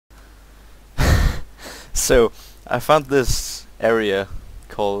So I found this area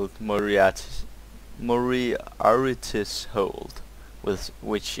called Moriarty's Hold,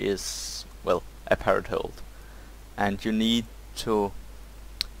 which is, well, a pirate hold, and you need to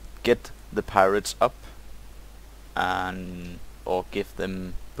get the pirates up and or give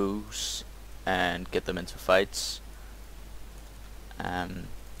them booze and get them into fights.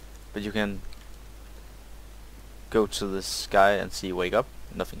 But you can go to this guy and see wake up,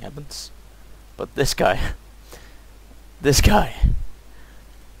 nothing happens. But this guy, this guy,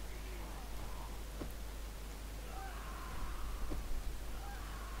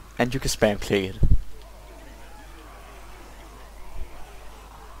 and you can spam click it.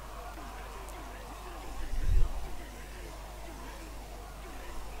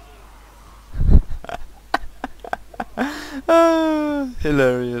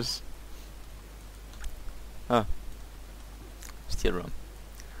 Hilarious. Oh, steel room.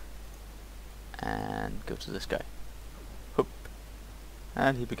 And go to this guy. Hoop.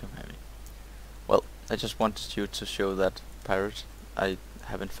 And he become heavy. Well, I just wanted you to show that pirate. I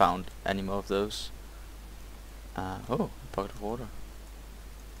haven't found any more of those. Oh, a bucket of water.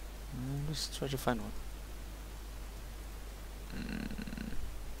 Let's try to find one.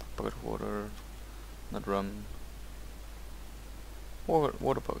 Bucket of water, not rum.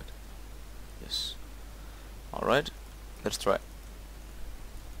 Water bucket. Yes. Alright, let's try.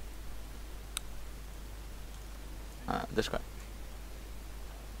 This guy.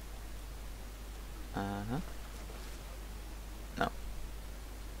 No.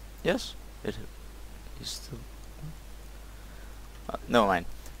 Yes, it is still. Never mind.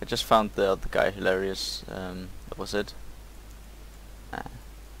 I just found the other guy hilarious. That was it. I'm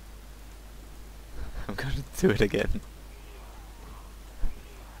gonna do it again.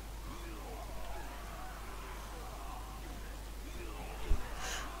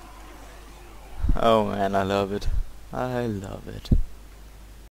 Oh man, I love it. I love it.